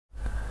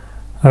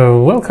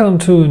Welcome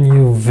to a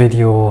new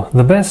video.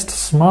 The best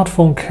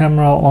smartphone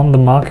camera on the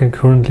market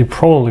currently,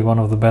 probably one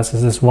of the best,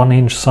 is this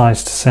 1-inch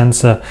sized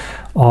sensor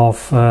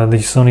of the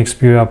Sony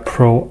Xperia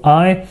Pro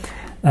I.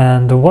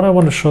 And what I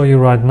want to show you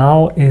right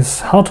now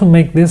is how to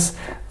make this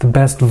the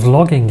best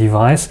vlogging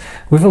device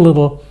with a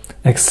little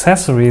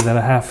accessory that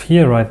I have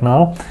here right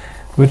now,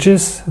 which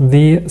is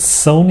the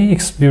Sony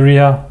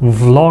Xperia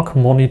Vlog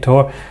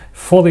Monitor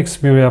for the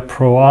Xperia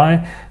Pro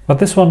I. But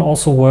this one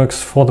also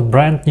works for the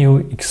brand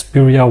new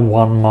Xperia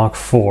 1 Mark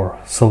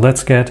IV. So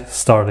let's get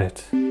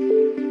started.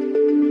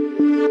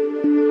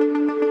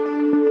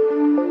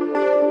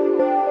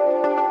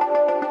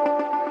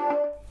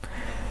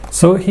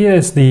 So here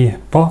is the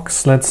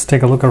box. Let's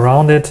take a look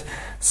around it.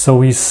 So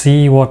we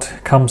see what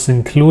comes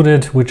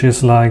included, which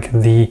is like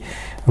the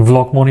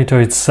vlog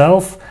monitor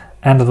itself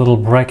and a little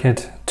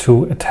bracket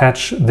to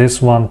attach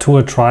this one to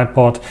a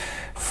tripod.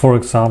 For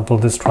example,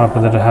 this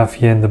tripod that I have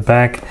here in the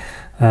back.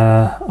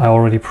 I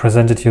already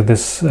presented you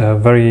this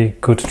very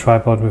good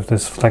tripod with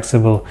this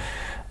flexible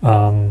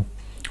from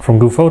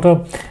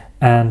GoPhoto,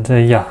 and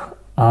yeah,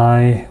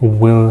 I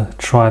will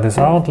try this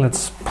out.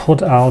 Let's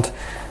put out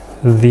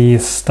the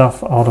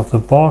stuff out of the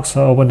box.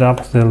 I opened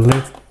up the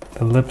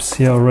lips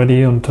here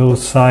already on two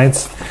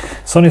sides.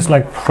 Sony's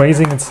like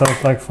praising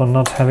itself like for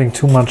not having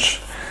too much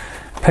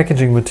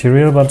packaging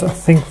material, but I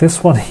think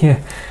this one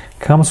here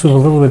comes with a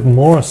little bit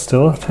more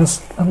still. It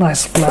has a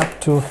nice flap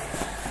to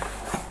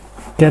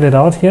get it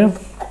out here,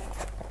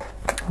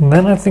 and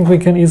then I think we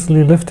can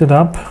easily lift it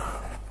up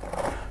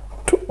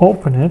to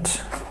open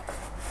it.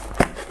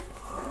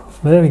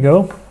 There we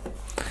go,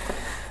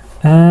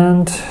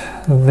 and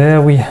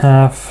there we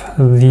have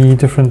the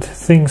different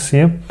things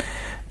here,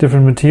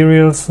 different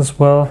materials as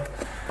well.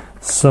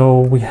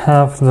 So we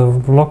have the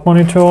vlog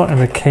monitor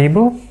and a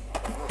cable,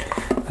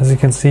 as you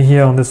can see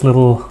here on this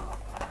little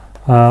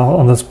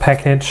on this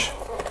package.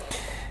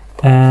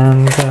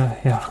 And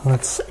yeah,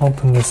 let's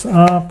open this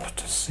up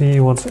to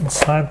see what's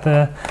inside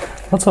there.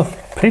 Lots of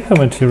paper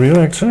material,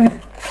 actually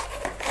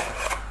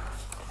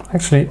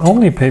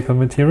only paper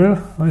material.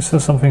 I saw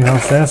something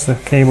else. There's the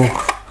cable,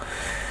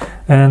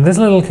 and this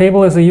little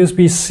cable is a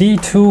USB-C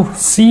to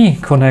C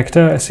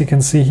connector, as you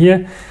can see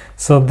here.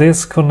 So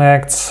this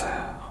connects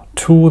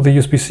to the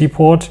USB-C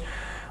port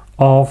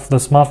of the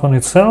smartphone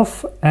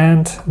itself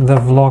and the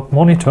vlog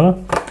monitor.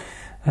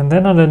 And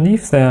then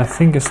underneath there, I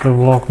think, is the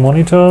vlog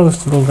monitor,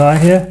 this little guy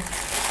here,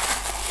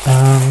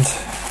 and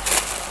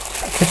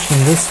packaged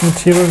in this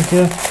material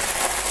here.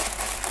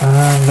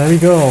 And there we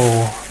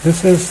go.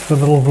 This is the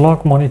little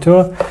vlog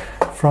monitor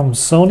from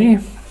Sony,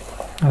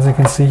 as you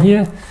can see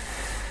here.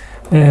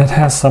 It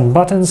has some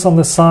buttons on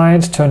the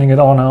side, turning it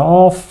on and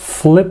off,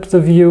 flip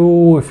the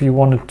view if you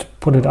wanted to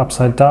put it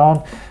upside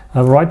down,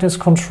 a brightness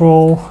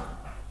control.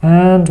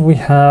 And we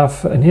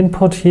have an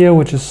input here,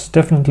 which is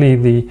definitely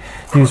the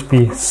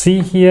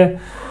USB-C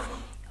here,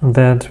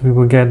 that we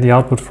will get the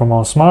output from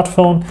our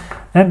smartphone.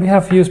 And we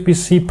have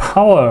USB-C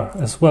power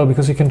as well,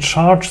 because you can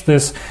charge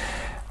this,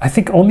 I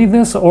think only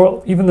this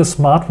or even the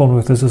smartphone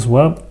with this as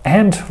well.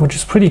 And which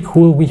is pretty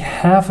cool, we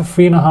have a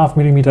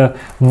 3.5mm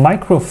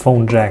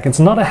microphone jack. It's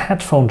not a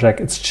headphone jack,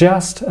 it's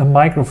just a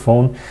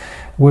microphone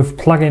with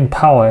plug-in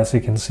power, as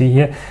you can see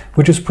here,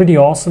 which is pretty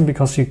awesome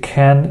because you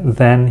can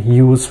then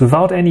use,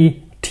 without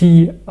any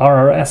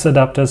TRRS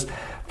adapters,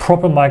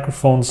 proper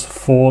microphones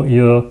for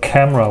your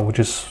camera, which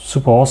is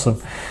super awesome.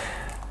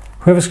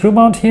 We have a screw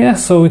mount here,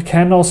 so it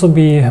can also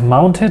be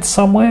mounted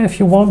somewhere if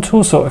you want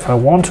to. So if I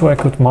want to, I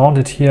could mount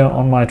it here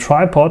on my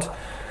tripod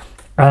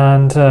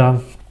and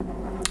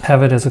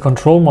have it as a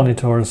control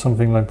monitor or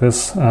something like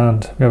this.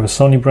 And we have a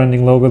Sony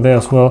branding logo there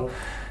as well.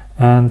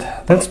 And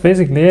that's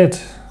basically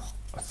it.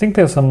 I think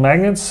there's some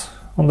magnets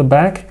on the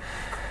back.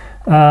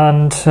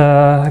 And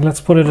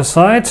let's put it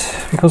aside,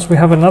 because we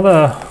have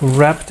another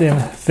wrapped in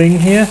thing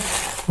here,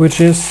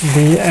 which is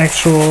the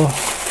actual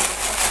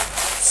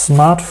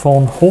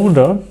smartphone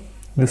holder,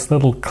 this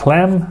little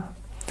clamp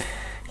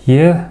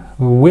here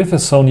with a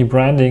Sony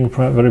branding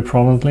very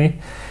prominently.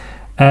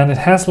 And it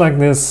has like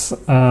this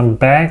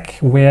bag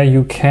where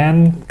you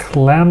can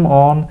clamp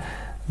on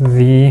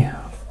the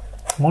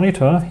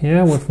monitor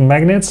here with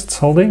magnets it's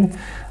holding,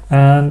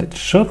 and it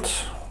should,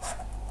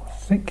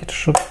 I think it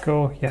should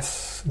go,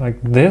 yes,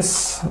 like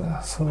this.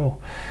 So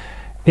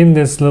in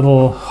this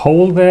little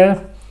hole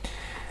there,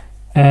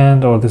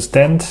 and or this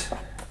dent,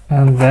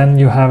 and then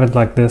you have it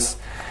like this.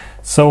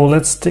 So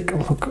let's take a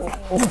look.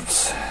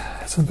 Oops,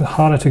 it's a bit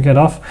harder to get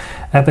off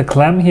at the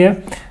clamp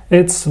here.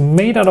 It's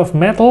made out of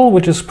metal,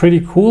 which is pretty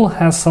cool.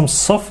 Has some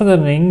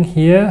softening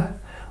here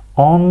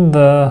on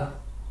the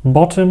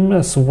bottom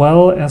as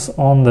well as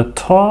on the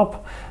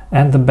top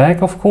and the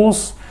back, of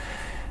course.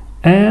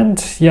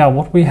 And yeah,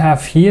 what we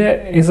have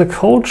here is a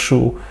cold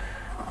shoe.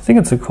 I think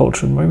it's a cold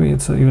shoe, maybe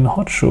it's even a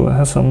hot shoe. It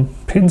has some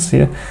pins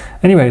here.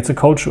 Anyway, it's a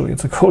cold shoe.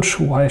 It's a cold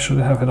shoe. Why should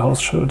I have a hot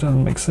shoe? It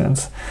doesn't make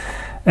sense.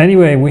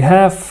 Anyway, we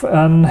have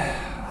a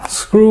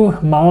screw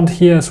mount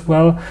here as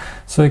well,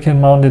 so you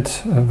can mount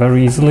it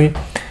very easily.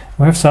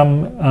 We have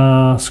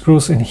some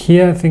screws in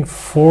here, I think,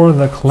 for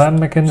the clamp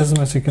mechanism,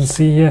 as you can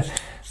see here.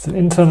 It's an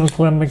internal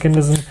clamp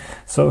mechanism,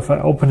 so if I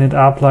open it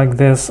up like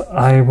this,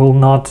 I will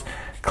not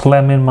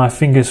clamp in my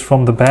fingers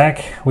from the back,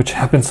 which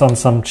happens on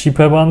some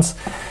cheaper ones.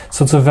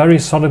 So it's a very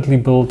solidly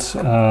built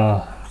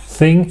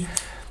thing.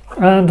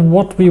 And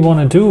what we want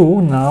to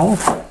do now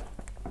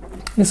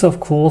is, of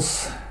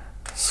course,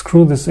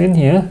 screw this in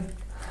here.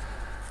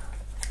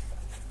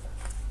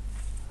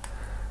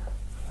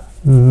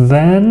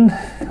 Then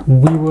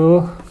we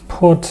will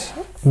put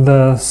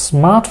the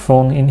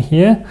smartphone in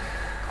here.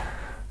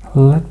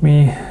 Let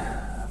me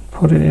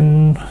put it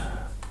in.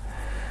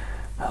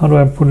 How do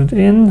I put it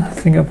in? I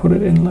think I put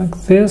it in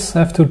like this. I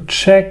have to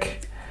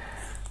check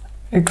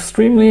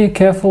extremely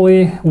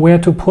carefully where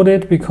to put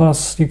it,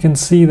 because you can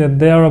see that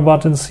there are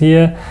buttons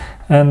here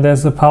and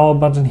there's the power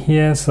button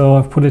here, so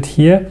I've put it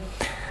here.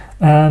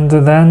 And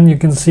then you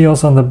can see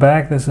also on the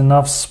back there's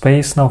enough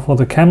space now for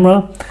the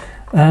camera,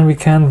 and we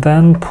can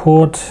then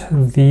put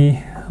the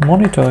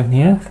monitor in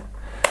here,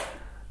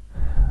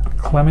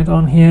 clamp it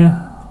on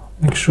here,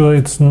 make sure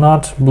it's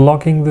not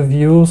blocking the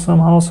view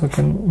somehow, so I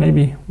can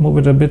maybe move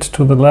it a bit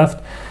to the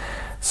left.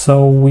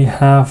 So we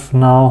have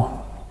now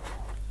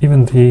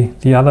even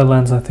the other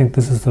lens. I think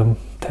this is the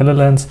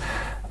telelens,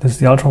 this is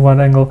the ultra wide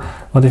angle,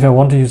 but if I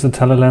want to use the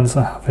telelens,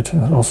 I have it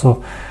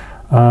also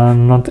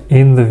not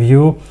in the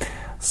view.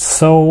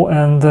 So,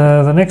 and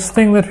the next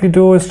thing that we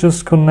do is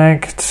just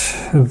connect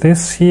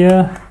this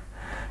here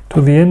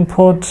to the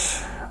input,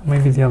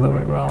 maybe the other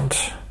way around,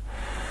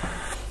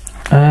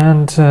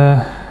 and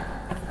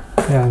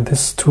yeah,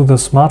 this to the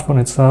smartphone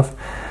itself.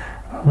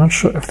 I'm not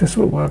sure if this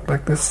will work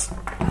like this.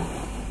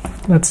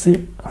 Let's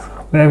see.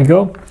 There we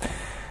go.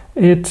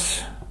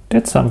 It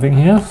did something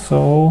here,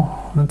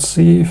 so let's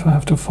see if I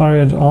have to fire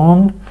it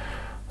on.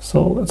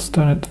 So let's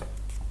turn it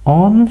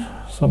on.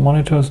 So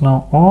monitor is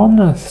now on.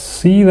 I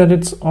see that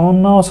it's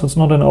on now, so it's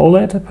not an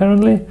OLED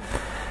apparently.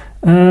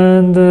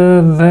 And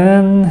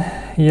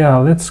then, yeah,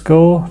 let's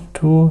go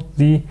to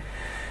the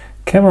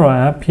camera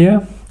app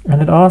here,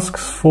 and it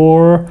asks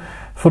for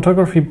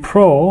Photography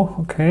Pro.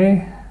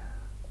 Okay,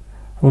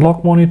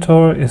 vlog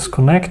monitor is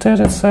connected,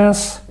 it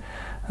says,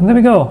 and there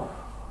we go.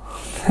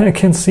 I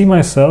can see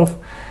myself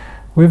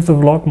with the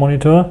vlog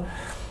monitor.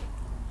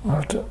 I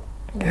have to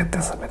get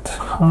this a bit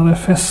harder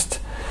first.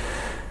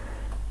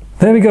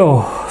 There we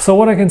go. So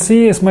what I can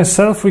see is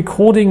myself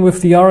recording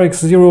with the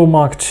RX0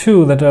 Mark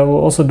II, that I will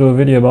also do a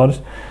video about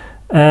it.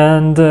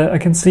 And I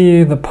can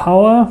see the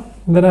power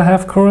that I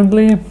have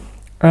currently.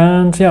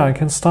 And yeah, I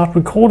can start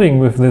recording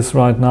with this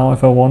right now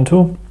if I want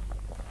to.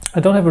 I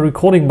don't have a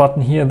recording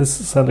button here. This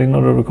is sadly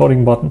not a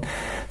recording button.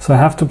 So I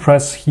have to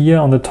press here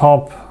on the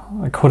top.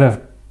 I could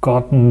have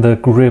gotten the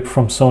grip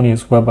from Sony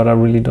as well, but I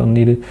really don't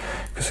need it,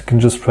 because you can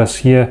just press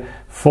here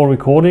for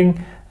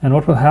recording. And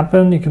what will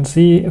happen, you can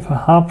see if I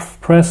half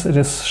press, it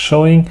is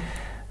showing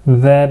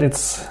that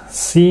it's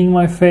seeing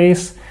my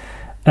face.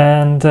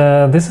 And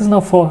this is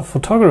now for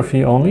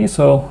photography only,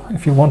 so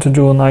if you want to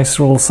do a nice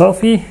little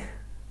selfie,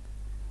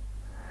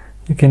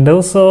 you can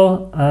do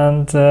so.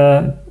 And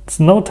it's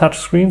no touch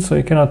screen, so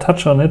you cannot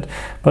touch on it,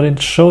 but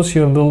it shows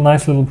you a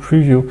nice little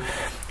preview.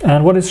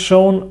 And what is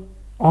shown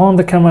on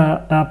the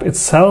camera app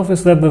itself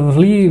is that the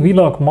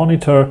vlog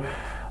monitor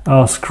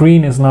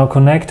screen is now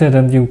connected,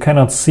 and you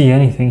cannot see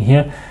anything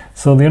here.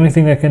 So the only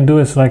thing I can do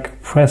is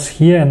like press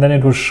here, and then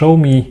it will show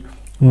me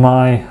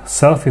my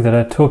selfie that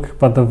I took,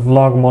 but the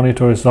vlog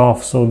monitor is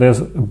off. So there's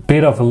a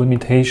bit of a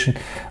limitation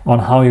on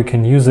how you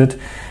can use it.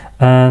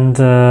 And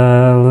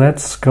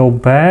let's go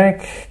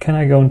back. Can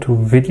I go into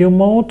video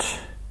mode?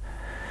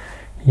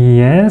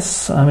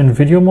 Yes, I'm in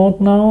video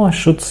mode now. I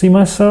should see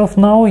myself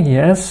now.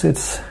 Yes,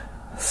 it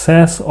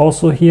says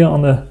also here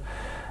on the,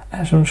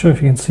 I'm not sure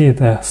if you can see it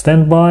there,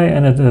 standby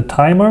and a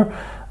timer.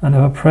 And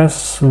if I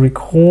press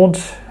record,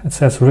 it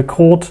says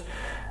record,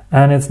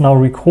 and it's now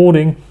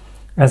recording,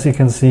 as you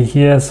can see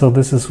here. So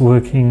this is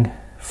working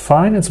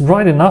fine. It's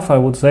bright enough, I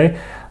would say.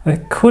 I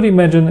could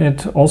imagine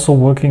it also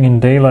working in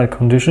daylight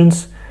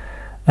conditions.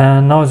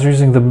 And now it's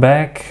using the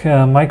back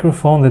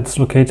microphone that's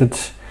located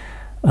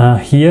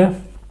here.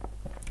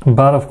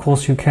 But of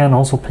course you can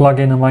also plug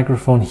in a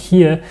microphone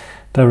here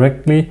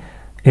directly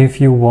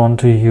if you want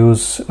to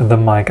use the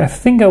mic. I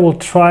think I will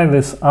try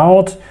this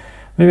out.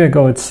 Maybe I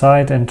go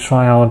outside and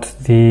try out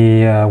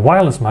the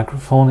wireless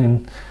microphone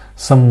in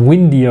some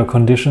windier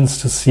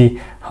conditions to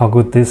see how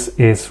good this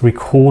is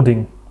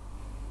recording.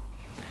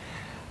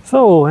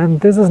 So, and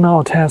this is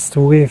now a test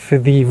with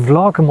the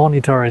vlog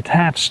monitor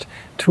attached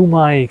to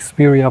my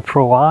Xperia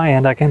Pro I,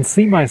 and I can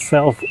see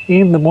myself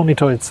in the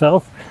monitor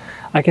itself.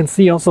 I can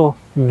see also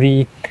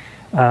the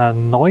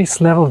noise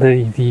level,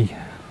 the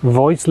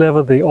voice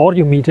level, the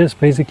audio meters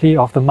basically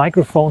of the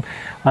microphone.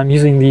 I'm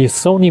using the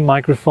Sony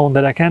microphone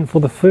that I can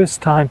for the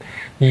first time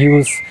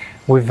use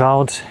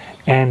without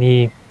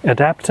any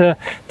adapter,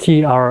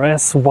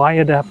 TRS Y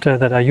adapter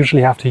that I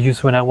usually have to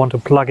use when I want to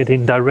plug it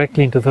in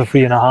directly into the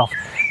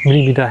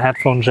 3.5mm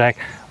headphone jack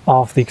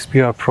of the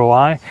Xperia Pro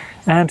I.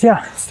 And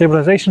yeah,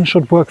 stabilization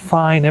should work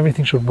fine,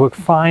 everything should work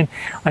fine.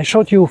 I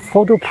showed you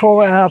Photo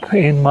Pro app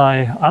in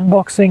my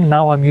unboxing.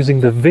 Now I'm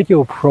using the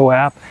Video Pro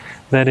app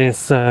that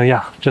is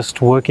yeah,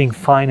 just working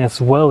fine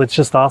as well. It's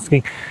just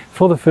asking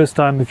for the first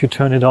time, if you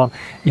turn it on,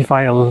 if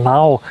I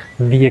allow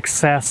the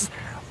access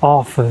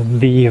of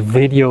the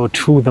video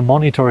to the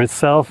monitor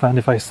itself, and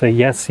if I say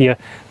yes here,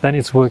 then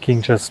it's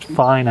working just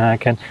fine. I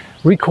can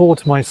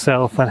record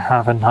myself and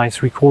have a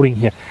nice recording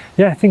here.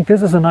 Yeah, I think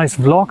this is a nice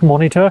vlog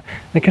monitor.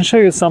 I can show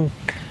you some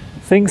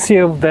things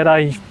here that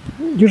I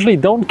usually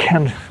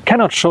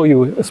cannot show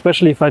you,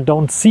 especially if I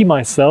don't see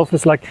myself.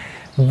 It's like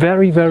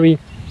very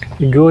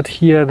good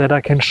here that I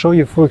can show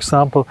you, for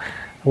example,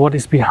 what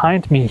is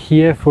behind me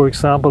here. For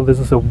example, this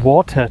is a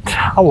water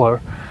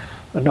tower,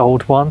 an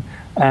old one,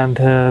 and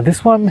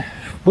this one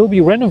will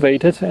be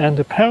renovated, and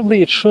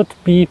apparently it should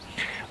be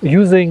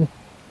using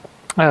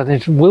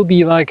it will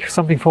be like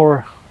something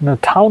for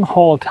town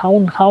hall,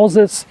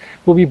 townhouses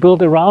will be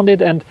built around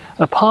it, and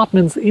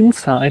apartments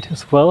inside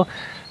as well.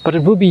 But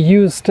it will be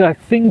used, I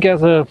think,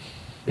 as a,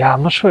 yeah,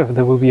 I'm not sure if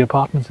there will be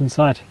apartments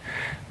inside.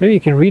 Maybe you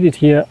can read it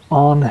here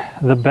on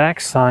the back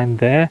sign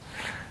there.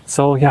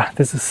 So yeah,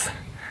 this is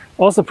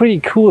also pretty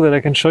cool that I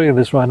can show you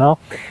this right now.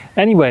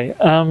 Anyway,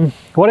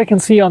 what I can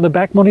see on the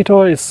back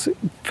monitor is,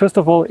 first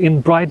of all,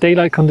 in bright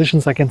daylight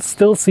conditions, I can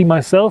still see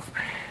myself.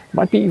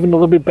 Might be even a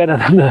little bit better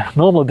than the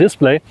normal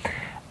display.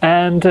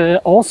 And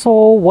also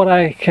what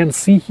I can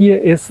see here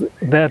is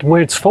that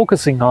where it's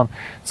focusing on.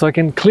 So I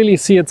can clearly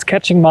see it's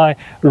catching my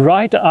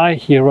right eye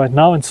here right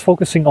now. It's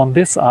focusing on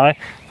this eye.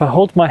 If I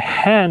hold my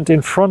hand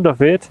in front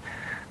of it,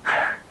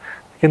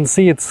 I can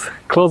see it's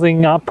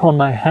closing up on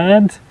my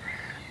hand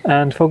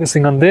and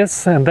focusing on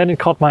this, and then it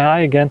caught my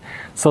eye again.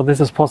 So this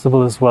is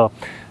possible as well.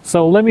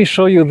 So let me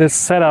show you this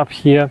setup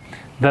here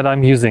that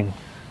I'm using.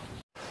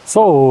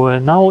 So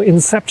now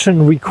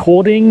Inception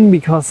recording,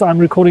 because I'm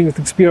recording with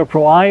Xperia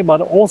Pro I,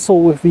 but also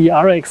with the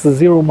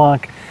RX0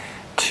 Mark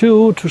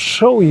II, to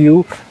show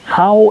you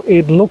how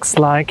it looks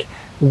like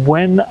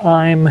when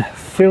I'm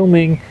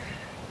filming.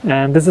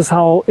 And this is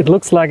how it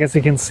looks like, as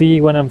you can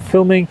see, when I'm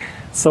filming.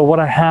 So what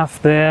I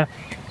have there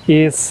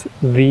is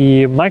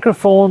the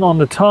microphone on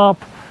the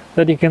top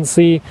that you can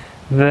see.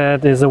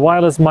 That is a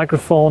wireless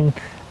microphone,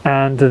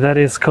 and that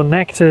is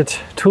connected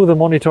to the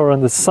monitor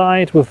on the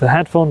side with the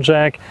headphone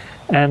jack.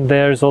 And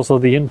there's also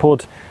the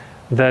input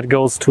that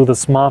goes to the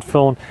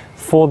smartphone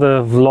for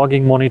the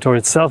vlogging monitor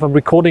itself. I'm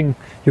recording,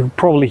 you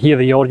probably hear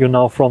the audio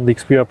now from the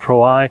Xperia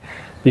Pro I,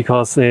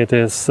 because it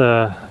is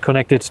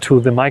connected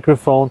to the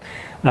microphone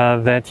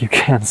that you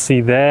can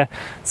see there.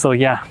 So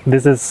yeah,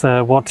 this is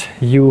what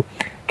you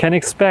can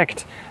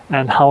expect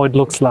and how it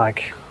looks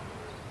like.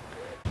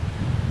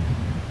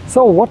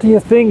 So what do you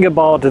think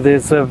about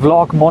this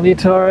vlog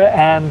monitor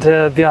and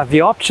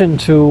the option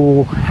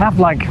to have,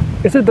 like,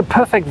 is it the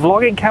perfect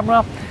vlogging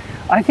camera?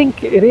 I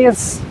think it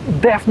is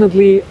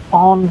definitely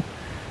on,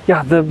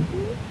 yeah,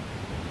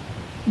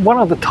 one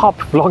of the top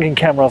vlogging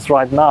cameras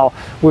right now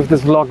with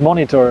this vlog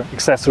monitor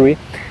accessory,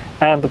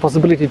 and the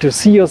possibility to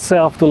see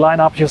yourself, to line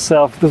up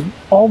yourself. The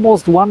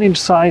almost 1-inch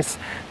size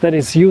that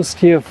is used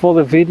here for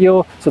the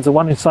video. So it's a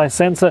 1-inch size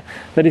sensor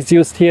that is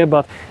used here,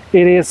 but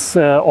it is,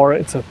 or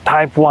it's a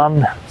type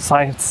 1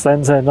 size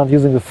sensor, not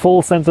using the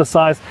full sensor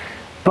size,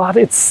 but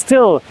it's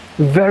still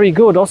very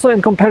good. Also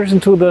in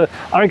comparison to the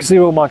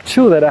RX0 Mark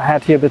II that I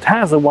had here, that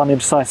has a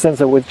 1-inch size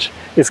sensor, which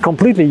is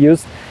completely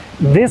used.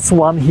 This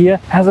one here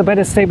has a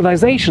better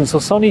stabilization, so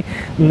Sony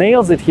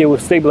nails it here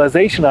with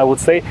stabilization, I would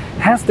say.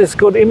 Has this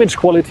good image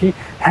quality,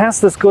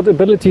 has this good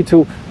ability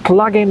to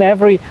plug in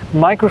every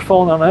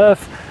microphone on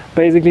earth,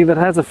 basically, that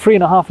has a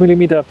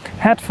 3.5mm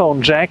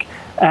headphone jack,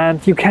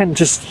 and you can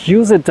just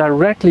use it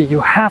directly.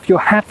 You have your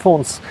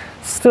headphones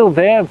still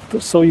there,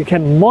 so you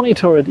can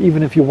monitor it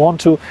even if you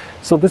want to.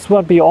 So this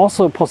would be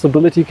also a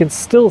possibility. You can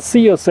still see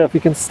yourself,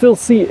 you can still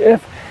see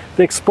if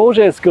the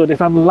exposure is good,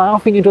 if I'm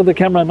laughing into the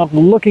camera, not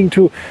looking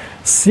too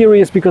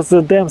serious because the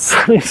damn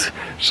sun is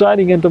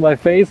shining into my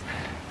face.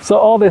 So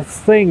all these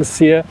things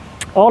here,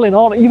 all in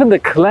all, even the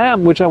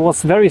clamp, which I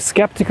was very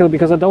skeptical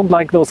because I don't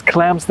like those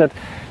clamps that,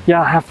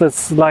 yeah, have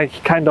this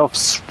like kind of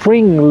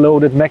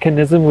spring-loaded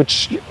mechanism,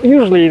 which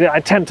usually I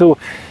tend to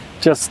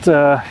just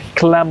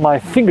clamp my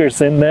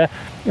fingers in there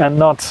and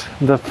not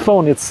the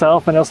phone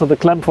itself. And also the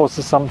clamp force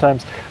is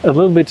sometimes a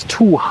little bit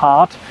too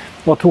hard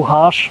or too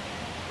harsh.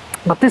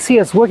 But this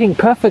here is working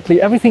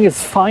perfectly. Everything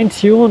is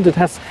fine-tuned.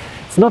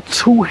 It's not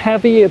too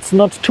heavy, it's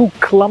not too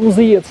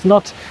clumsy, it's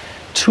not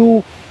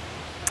too,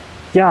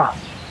 yeah,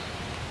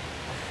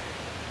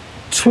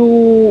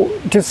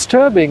 too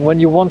disturbing when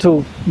you want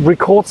to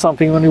record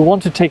something, when you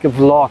want to take a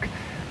vlog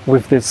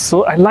with this.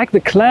 So I like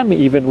the clamp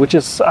even, which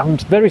is, I'm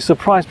very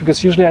surprised,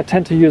 because usually I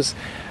tend to use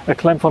a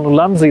clamp from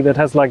Ulanzi that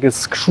has like a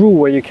screw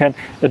where you can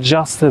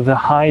adjust the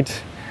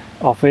height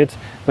of it,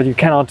 but you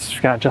cannot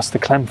adjust the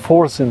clamp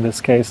force in this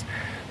case.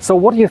 So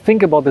what do you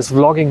think about this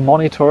vlogging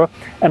monitor?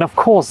 And of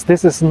course,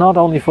 this is not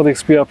only for the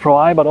Xperia Pro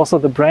I, but also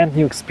the brand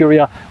new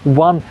Xperia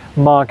 1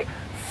 Mark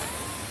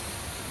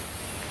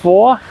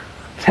IV.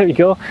 There we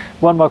go,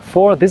 1 Mark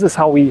IV. This is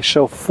how we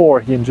show 4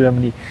 here in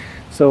Germany.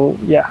 So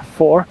yeah,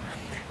 4.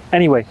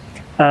 Anyway,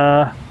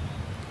 yeah,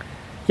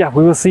 yeah,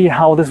 we will see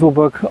how this will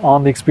work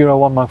on the Xperia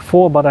 1 Mark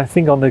IV, but I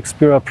think on the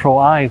Xperia Pro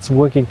I it's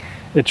working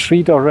a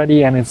treat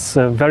already, and it's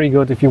very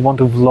good if you want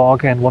to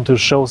vlog and want to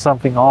show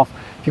something off.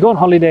 If you go on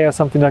holiday or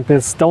something like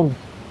this, don't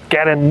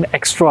get an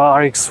extra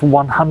RX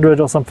 100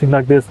 or something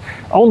like this,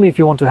 only if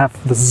you want to have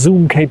the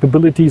zoom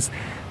capabilities.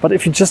 But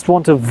if you just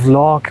want to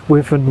vlog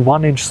with a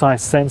 1-inch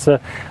size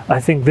sensor, I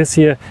think this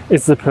here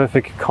is the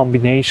perfect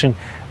combination,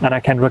 and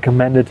I can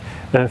recommend it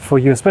for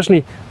you.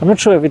 Especially, I'm not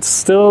sure if it's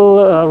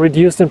still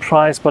reduced in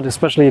price, but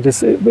especially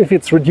if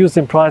it's reduced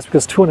in price,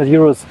 because 200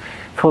 euros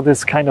for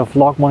this kind of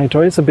vlog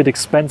monitor is a bit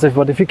expensive.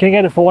 But if you can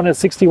get it for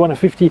 160,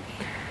 150,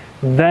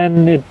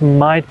 then it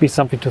might be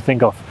something to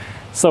think of.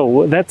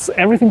 So that's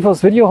everything for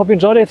this video. Hope you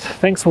enjoyed it.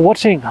 Thanks for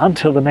watching.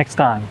 Until the next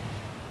time.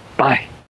 Bye.